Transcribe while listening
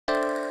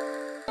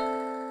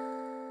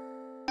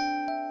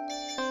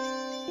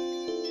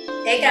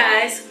Hey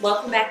guys,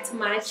 welcome back to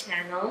my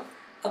channel.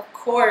 Of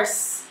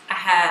course, I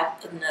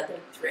have another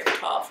thrift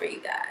haul for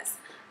you guys.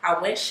 I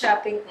went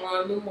shopping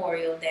on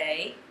Memorial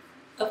Day.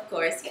 Of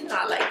course, you know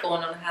I like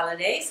going on the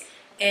holidays,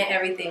 and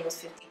everything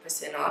was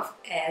 50% off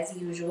as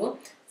usual.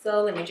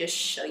 So let me just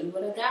show you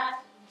what I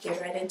got.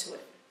 Get right into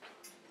it.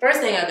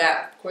 First thing I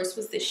got, of course,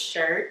 was this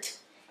shirt,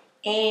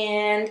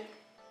 and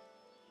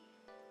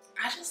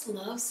I just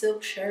love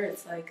silk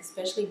shirts, like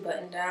especially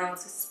button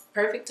downs. It's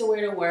perfect to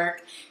wear to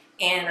work.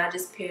 And I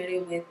just paired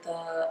it with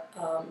a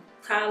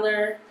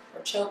collar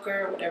or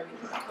choker, whatever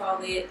you want to call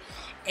it,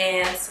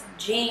 and some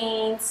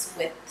jeans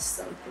with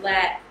some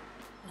black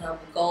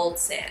gold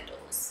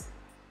sandals.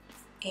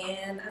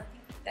 And I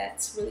think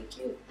that's really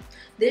cute.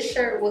 This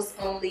shirt was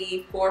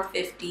only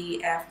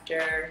 $4.50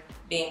 after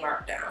being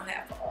marked down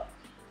half off.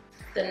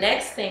 The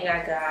next thing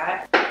I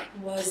got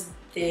was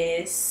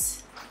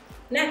this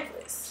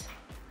necklace,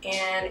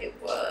 and it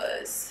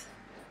was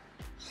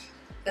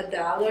 $1,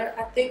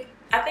 I think.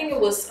 I think it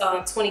was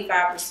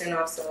 25%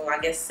 off, so I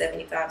guess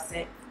 75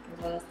 cents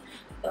it was.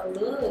 But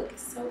look,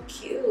 it's so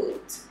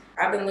cute.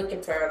 I've been looking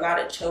for a lot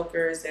of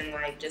chokers and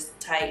like just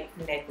tight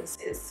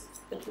necklaces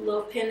with a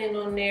little pendant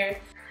on there.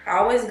 I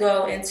always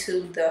go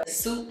into the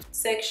suit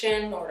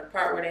section or the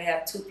part where they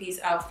have two-piece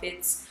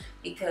outfits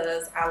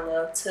because I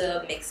love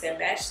to mix and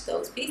match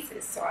those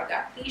pieces. So I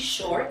got these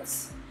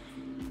shorts,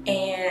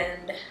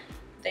 and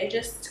they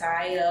just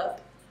tie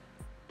up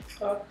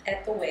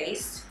at the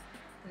waist.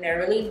 And they're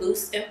really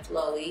loose and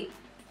flowy,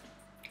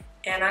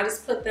 and I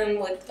just put them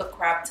with a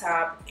crop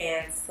top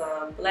and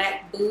some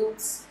black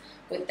boots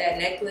with that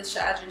necklace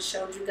I just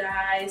showed you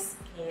guys,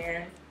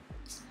 and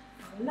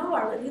I don't know,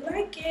 I really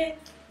like it.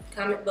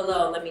 Comment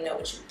below, let me know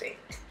what you think.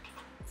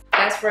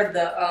 As for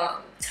the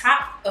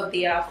top of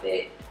the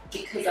outfit,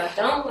 because I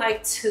don't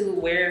like to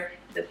wear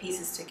the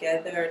pieces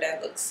together,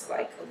 that looks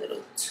like a little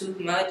too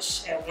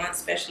much at once,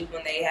 especially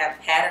when they have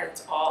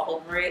patterns all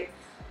over it.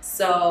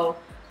 So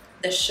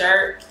the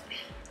shirt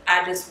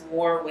I just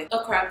wore with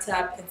a crop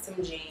top and some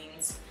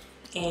jeans,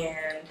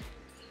 and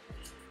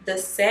the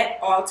set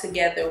all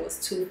together was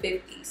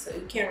 $2.50, so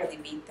you can't really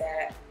beat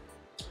that.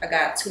 I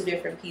got two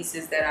different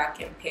pieces that I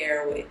can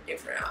pair with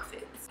different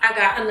outfits. I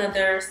got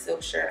another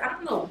silk shirt. I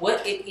don't know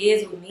what it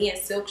is with me and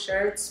silk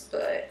shirts,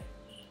 but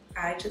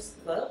I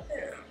just love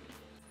them.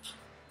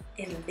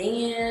 And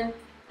then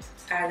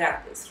I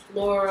got this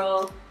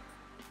floral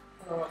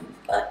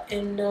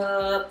buttoned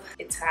up.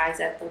 It ties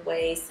at the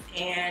waist,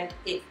 and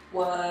it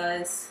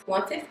was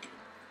 $1.50.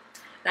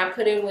 And I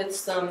put it with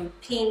some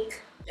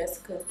pink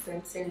Jessica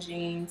Simpson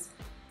jeans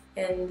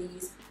and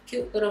these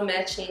cute little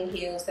matching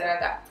heels that I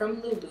got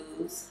from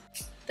Lulu's.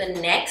 The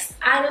next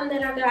item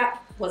that I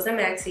got was a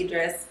maxi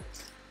dress.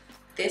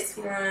 This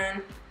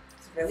one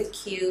is really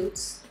cute,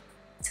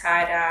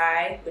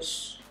 tie-dye,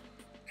 which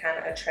kind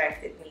of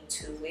attracted me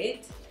to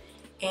it,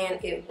 and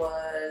it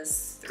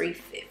was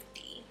 $3.50.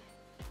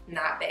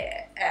 Not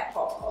bad at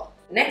all.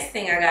 Next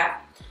thing I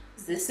got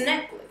is this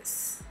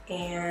necklace,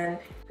 and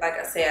like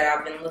I said,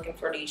 I've been looking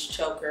for these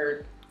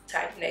choker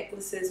type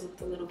necklaces with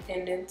the little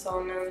pendants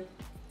on them,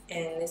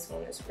 and this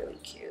one is really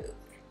cute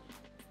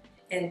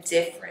and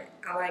different.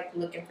 I like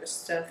looking for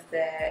stuff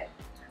that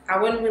I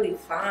wouldn't really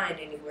find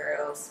anywhere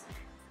else,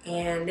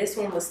 and this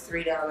one was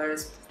 $3,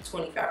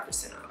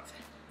 25% off.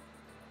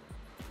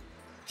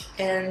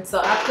 And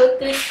so I put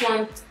this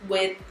one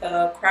with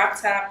a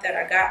crop top that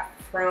I got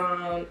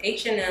from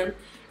H&M,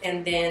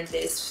 and then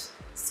this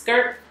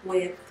skirt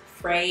with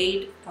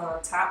frayed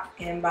top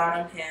and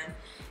bottom hem,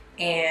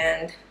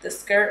 and the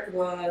skirt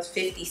was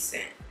 50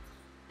 cents.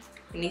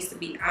 It needs to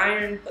be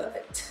ironed,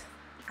 but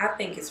I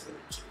think it's really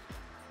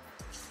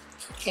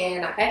cute.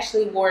 And I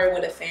actually wore it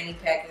with a fanny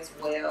pack as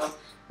well,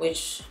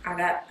 which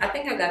I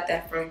think I got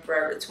that from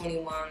Forever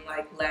 21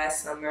 like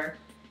last summer.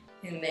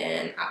 And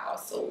then I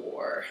also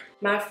wore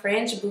my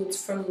Fringe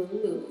boots from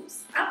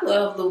Lulu's. I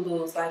love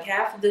Lulu's. Like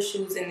half of the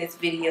shoes in this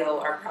video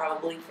are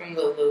probably from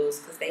Lulu's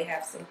because they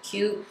have some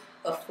cute,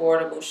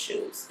 affordable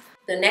shoes.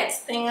 The next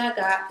thing I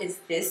got is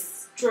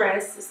this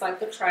dress. It's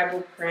like a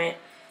tribal print,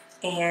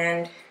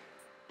 and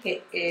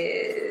it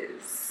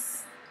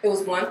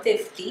was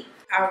 $1.50.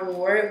 I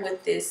wore it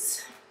with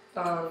this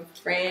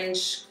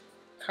fringe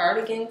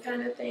cardigan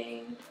kind of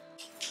thing.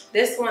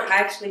 This one I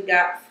actually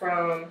got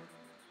from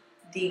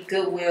the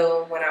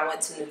Goodwill when I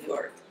went to New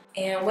York.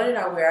 And what did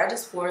I wear? I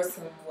just wore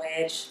some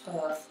wedge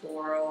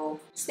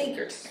floral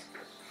sneakers.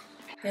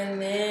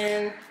 And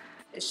then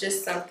it's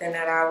just something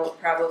that I would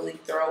probably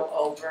throw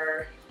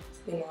over,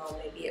 you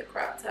know, maybe a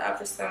crop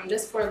top or something,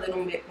 just for a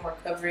little bit more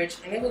coverage.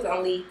 And it was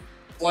only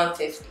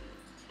 $1.50.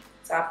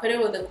 So I put it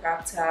with a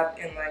crop top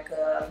and like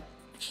a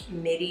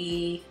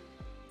midi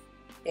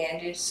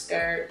bandage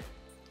skirt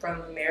from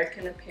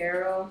American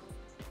Apparel.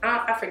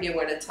 I forget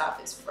where the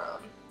top is from.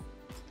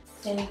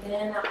 And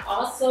then I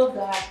also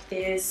got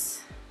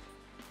this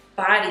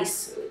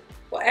bodysuit.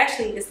 Well,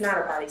 actually, it's not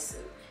a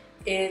bodysuit.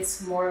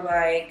 It's more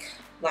like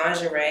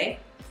lingerie.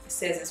 It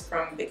says it's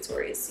from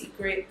Victoria's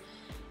Secret.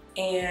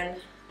 And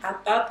I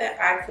thought that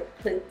I could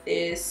put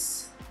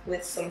this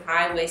with some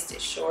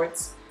high-waisted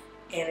shorts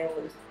and it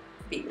would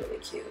be really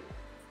cute.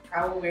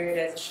 I will wear it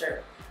as a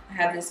shirt. I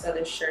have this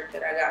other shirt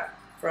that I got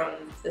from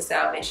the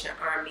Salvation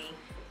Army,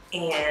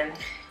 and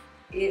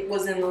it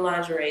was in the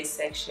lingerie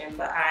section,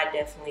 but I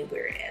definitely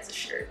wear it as a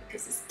shirt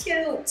because it's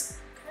cute.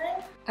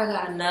 Okay. I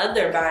got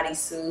another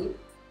bodysuit.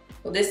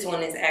 Well, this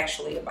one is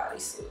actually a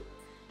bodysuit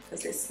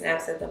because it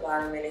snaps at the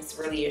bottom and it's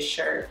really a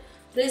shirt.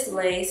 This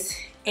lace,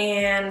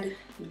 and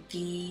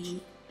the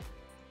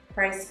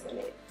price on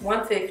it,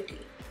 $150.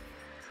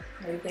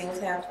 Everything was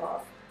half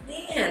off.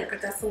 Man, I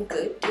got some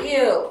good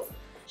deals.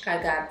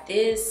 I got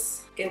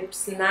this.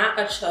 It's not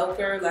a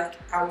choker. Like,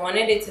 I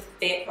wanted it to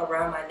fit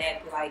around my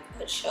neck like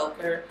a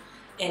choker,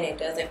 and it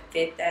doesn't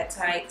fit that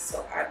tight,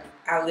 so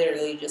I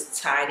literally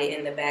just tied it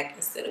in the back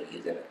instead of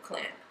using a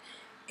clamp.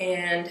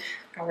 And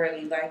I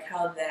really like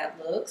how that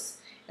looks,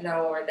 and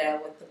I wore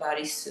that with the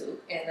bodysuit,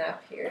 and I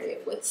paired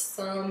it with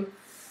some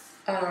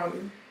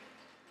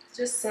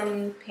just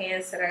some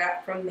pants that I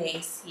got from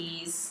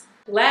Macy's.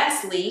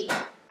 Lastly,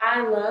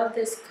 I love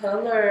this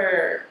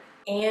color,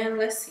 and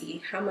let's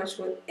see how much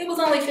it was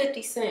only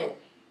 50 cents.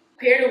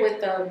 Paired it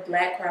with a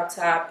black crop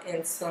top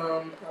and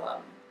some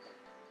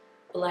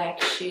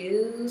black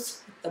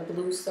shoes with the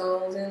blue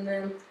soles in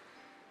them.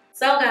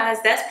 So guys,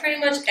 that's pretty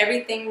much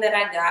everything that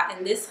I got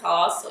in this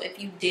haul. So if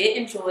you did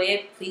enjoy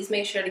it, please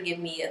make sure to give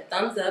me a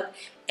thumbs up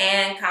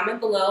and comment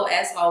below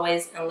as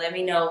always, and let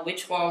me know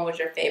which one was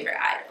your favorite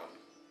item.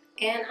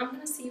 And I'm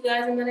gonna see you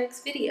guys in the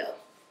next video.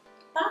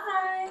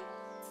 Bye!